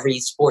coached every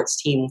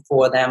sports team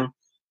for them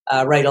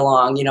right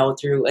along,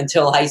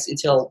 until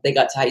they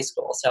got to high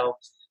school. So,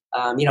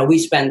 we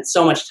spend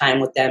so much time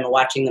with them and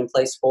watching them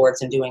play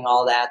sports and doing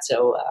all that.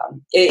 So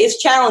it's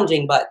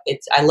challenging, but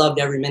I loved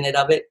every minute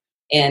of it.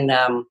 And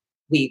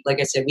like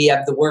I said, we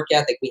have the work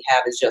ethic we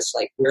have is just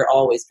like we're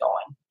always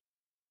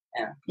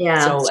going.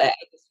 Yeah. So,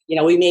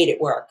 we made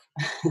it work.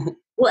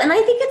 Well, and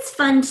I think it's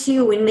fun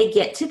too when they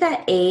get to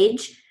that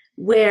age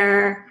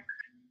where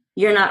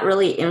you're not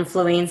really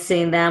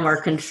influencing them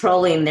or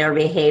controlling their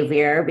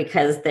behavior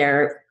because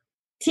they're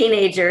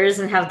teenagers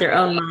and have their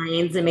own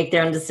minds and make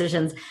their own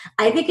decisions.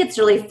 I think it's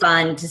really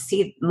fun to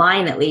see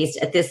mine, at least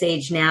at this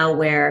age now,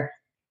 where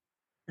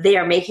they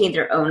are making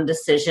their own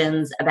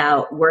decisions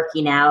about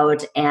working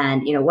out.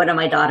 And, one of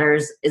my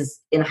daughters is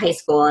in high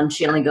school and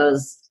she only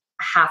goes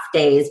half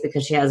days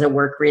because she has a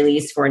work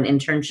release for an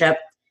internship.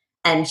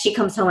 And she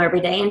comes home every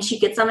day and she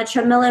gets on a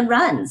treadmill and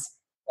runs.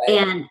 Right.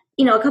 And,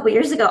 a couple of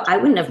years ago, I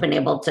wouldn't have been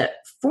able to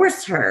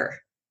force her.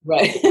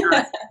 Right.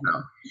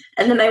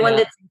 And then my one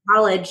that's in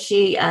college,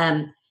 she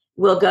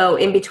will go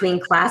in between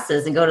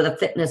classes and go to the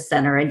fitness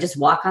center and just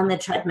walk on the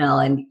treadmill.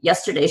 And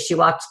yesterday she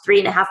walked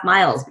 3.5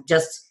 miles,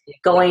 just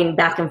going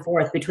back and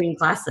forth between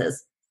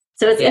classes.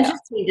 So it's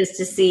interesting just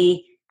to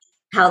see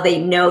how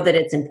they know that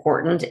it's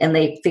important and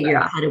they figure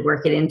out how to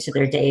work it into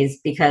their days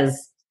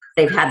because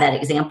they've had that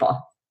example.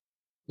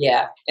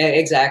 Yeah,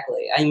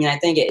 exactly. I mean, I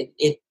think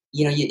it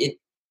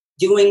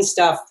doing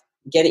stuff,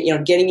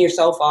 getting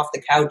yourself off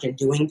the couch and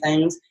doing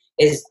things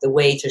is the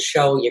way to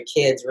show your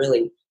kids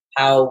really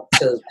how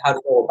to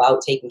go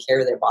about taking care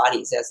of their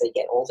bodies as they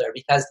get older,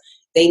 because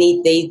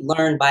they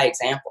learn by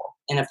example.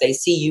 And if they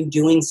see you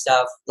doing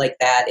stuff like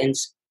that and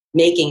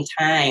making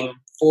time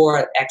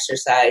for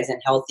exercise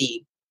and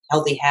healthy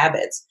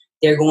habits,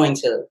 they're going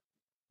to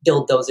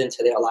build those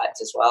into their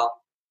lives as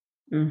well.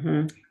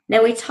 Mm-hmm.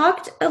 Now, we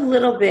talked a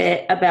little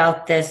bit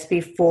about this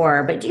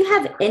before, but do you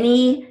have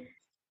any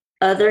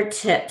other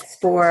tips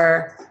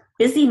for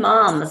busy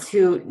moms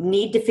who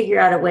need to figure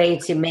out a way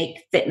to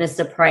make fitness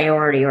a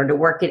priority or to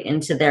work it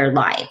into their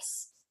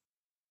lives?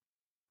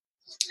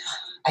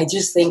 I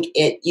just think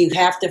you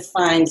have to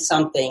find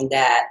something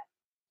that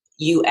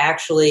you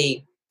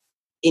actually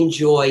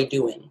enjoy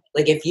doing.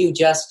 Like if you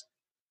just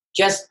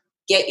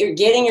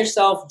getting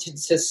yourself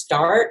to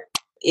start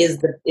is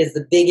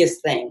the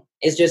biggest thing.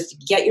 Is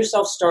just get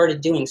yourself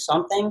started doing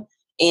something,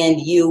 and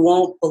you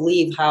won't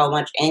believe how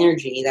much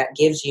energy that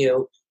gives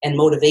you and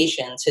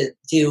motivation to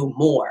do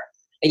more.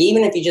 And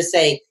even if you just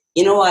say,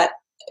 you know what,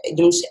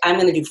 I'm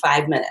going to do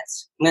 5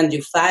 minutes. I'm going to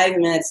do 5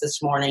 minutes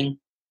this morning.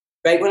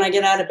 Right when I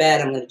get out of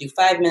bed, I'm going to do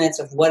 5 minutes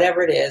of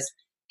whatever it is.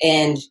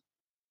 And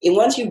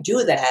once you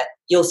do that,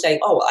 you'll say,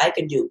 oh, well, I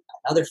could do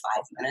another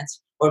 5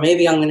 minutes. Or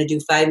maybe I'm going to do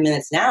 5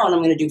 minutes now, and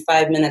I'm going to do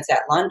 5 minutes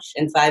at lunch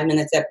and 5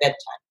 minutes at bedtime.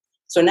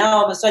 So now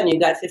all of a sudden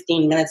you've got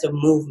 15 minutes of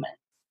movement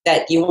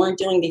that you weren't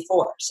doing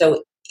before.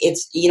 So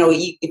it's,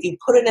 if you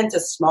put it into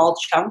small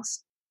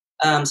chunks,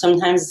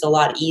 sometimes it's a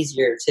lot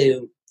easier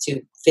to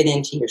fit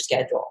into your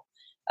schedule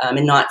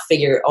and not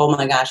figure, oh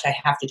my gosh, I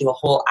have to do a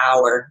whole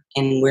hour,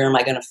 and where am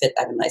I going to fit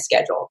that in my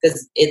schedule?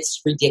 Because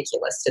it's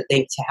ridiculous to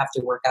think to have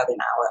to work out an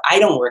hour. I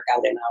don't work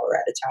out an hour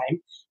at a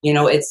time.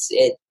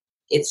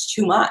 It's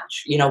too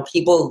much.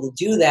 People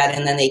do that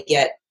and then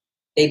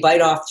they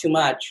bite off too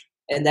much,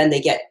 and then they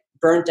get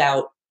burnt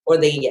out or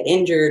they get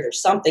injured or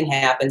something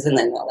happens, and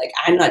then they're like,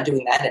 I'm not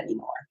doing that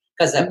anymore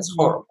because that was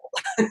horrible.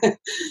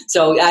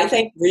 So I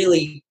think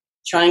really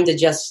trying to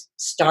just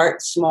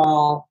start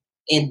small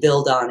and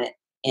build on it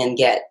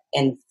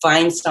and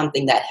find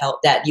something that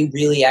you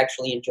really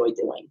actually enjoy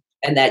doing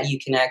and that you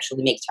can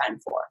actually make time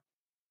for.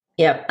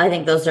 Yep. I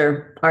think those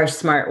are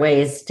smart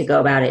ways to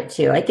go about it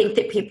too. I think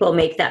that people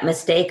make that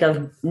mistake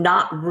of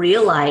not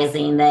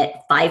realizing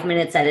that 5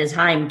 minutes at a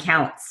time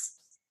counts.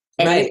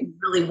 And you can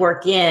really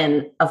work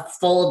in a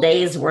full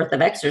day's worth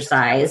of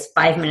exercise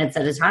 5 minutes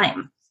at a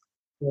time.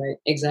 Right.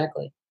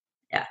 Exactly.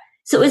 Yeah.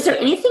 So is there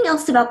anything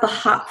else about the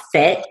Hop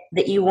Fit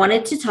that you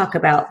wanted to talk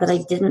about that I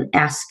didn't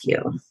ask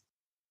you?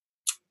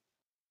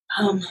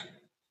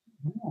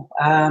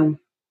 I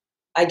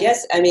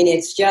guess,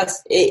 it's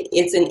just,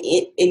 it's an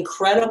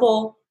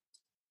incredible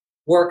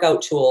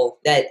workout tool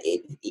that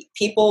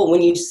people,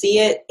 when you see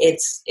it,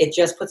 it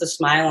just puts a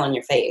smile on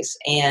your face,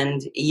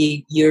 and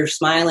you're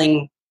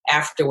smiling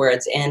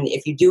afterwards. And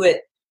if you do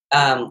it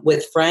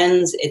with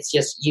friends,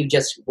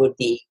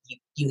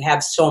 you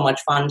have so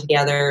much fun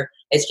together.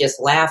 It's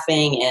just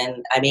laughing,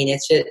 and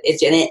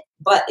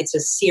but it's a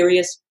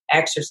serious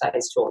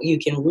exercise tool. You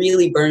can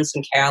really burn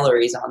some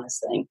calories on this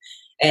thing,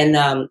 and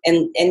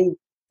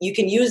you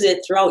can use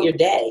it throughout your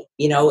day.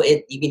 You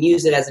can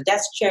use it as a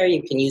desk chair.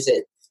 You can use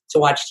it to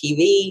watch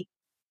TV.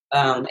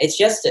 It's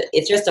just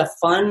a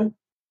fun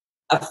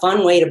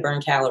way to burn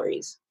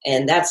calories,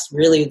 and that's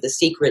really the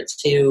secret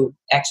to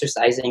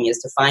exercising, is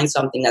to find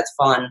something that's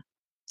fun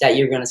that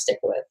you're going to stick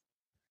with.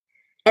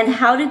 And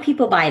how do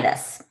people buy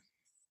this?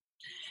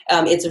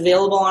 It's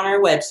available on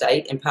our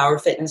website,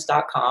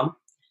 empowerfitness.com,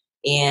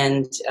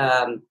 and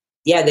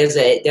there's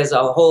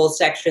a whole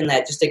section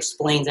that just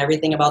explains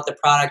everything about the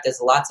product.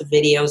 There's lots of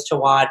videos to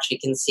watch. You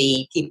can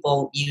see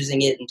people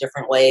using it in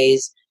different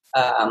ways.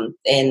 And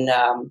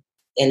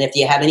if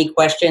you have any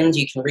questions,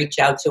 you can reach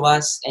out to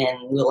us, and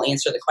we'll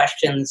answer the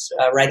questions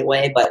right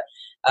away. But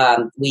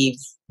we've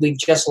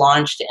just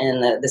launched,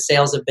 and the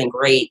sales have been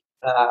great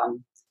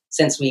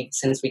since we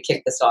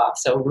kicked this off.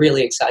 So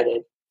really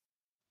excited.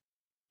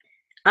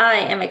 I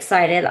am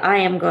excited. I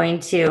am going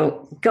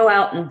to go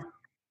out and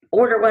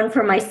order one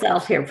for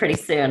myself here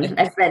pretty soon.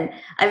 I've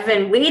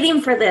been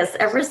waiting for this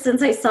ever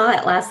since I saw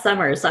it last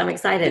summer, so I'm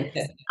excited.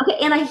 Okay,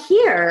 and I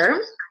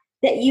hear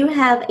that you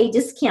have a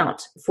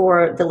discount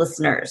for the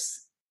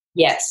listeners.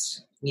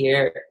 Yes,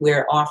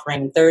 we're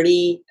offering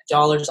 $30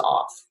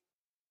 off.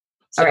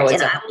 So all right,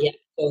 so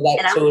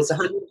it's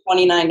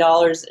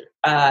 $129,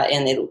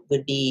 and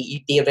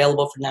you'd be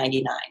available for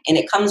 $99, and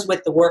it comes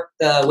with the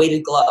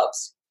weighted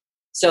gloves.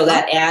 So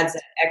that adds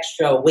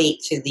extra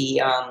weight to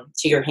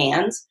to your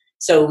hands,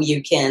 so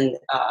you can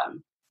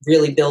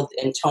really build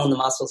and tone the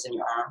muscles in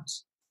your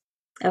arms.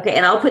 Okay,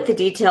 and I'll put the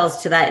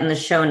details to that in the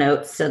show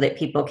notes so that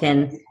people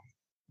can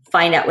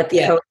find out what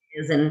the code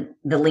is and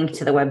the link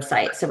to the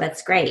website. So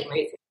that's great.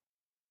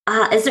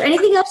 Is there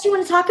anything else you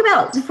want to talk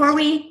about before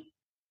we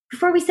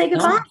say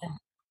goodbye?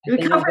 No,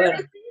 we covered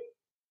everything?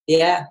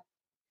 Yeah.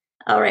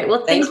 All right.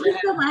 Well, thank you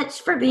so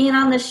much for being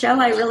on the show.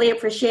 I really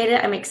appreciate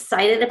it. I'm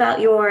excited about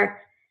your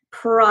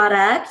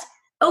product.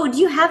 Oh, do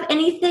you have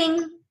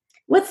anything?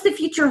 What's the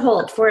future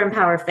hold for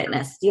Empower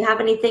Fitness? Do you have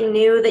anything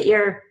new that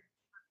you're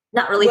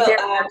not really fair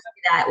to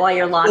that while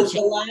you're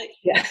launching?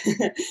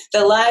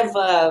 The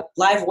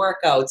live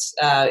workouts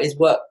is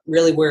what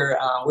really we're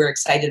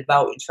excited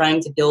about. We're trying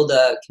to build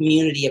a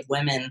community of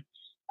women,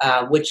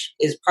 which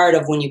is part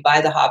of when you buy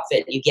the Hop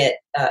Fit.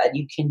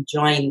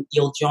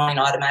 You'll join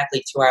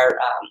automatically to our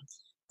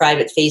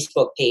private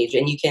Facebook page,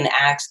 and you can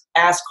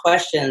ask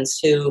questions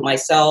to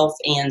myself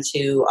and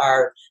to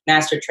our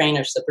master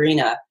trainer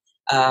Sabrina,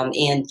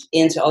 and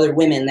to other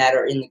women that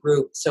are in the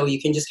group. So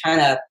you can just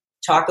kind of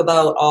talk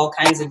about all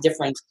kinds of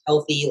different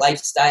healthy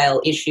lifestyle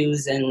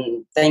issues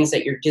and things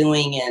that you're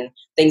doing, and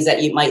things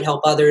that you might help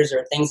others,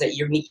 or things that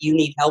you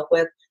need help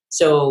with.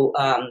 So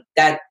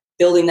that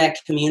building that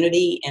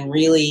community and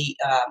really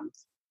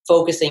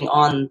focusing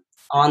on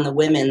the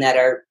women that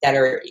are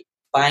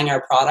buying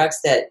our products,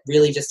 that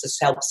really just to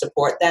help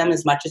support them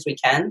as much as we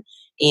can,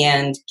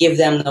 and give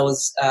them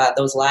those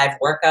live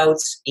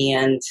workouts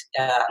and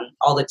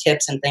all the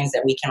tips and things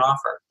that we can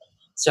offer.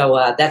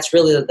 So that's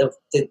really the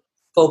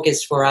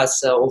focus for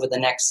us over the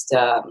next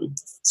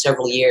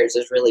several years,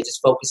 is really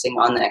just focusing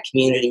on that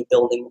community,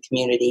 building the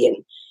community,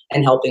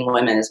 and helping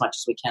women as much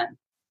as we can.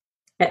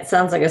 That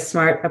sounds like a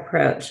smart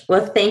approach.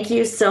 Well, thank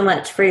you so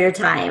much for your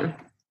time.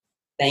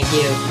 Thank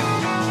you.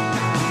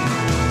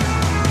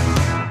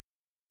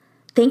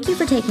 Thank you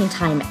for taking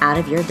time out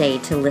of your day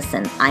to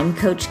listen. I'm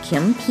Coach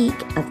Kim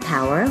Peek of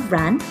Power of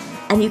Run,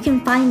 and you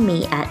can find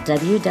me at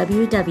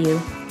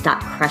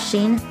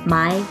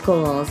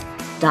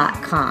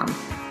www.crushingmygoals.com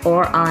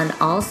or on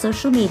all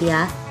social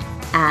media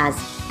as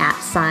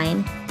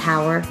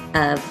 @Power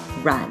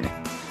of Run.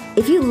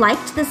 If you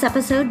liked this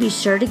episode, be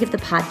sure to give the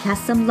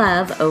podcast some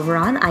love over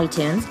on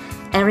iTunes,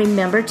 and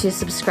remember to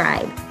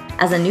subscribe.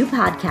 As a new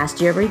podcast,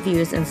 your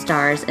reviews and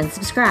stars and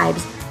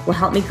subscribes will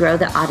help me grow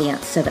the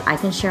audience so that I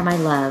can share my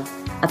love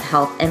of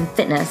health and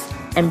fitness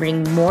and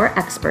bring more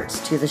experts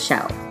to the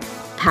show.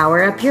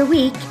 Power up your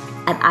week,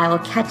 and I will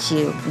catch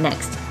you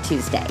next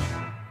Tuesday.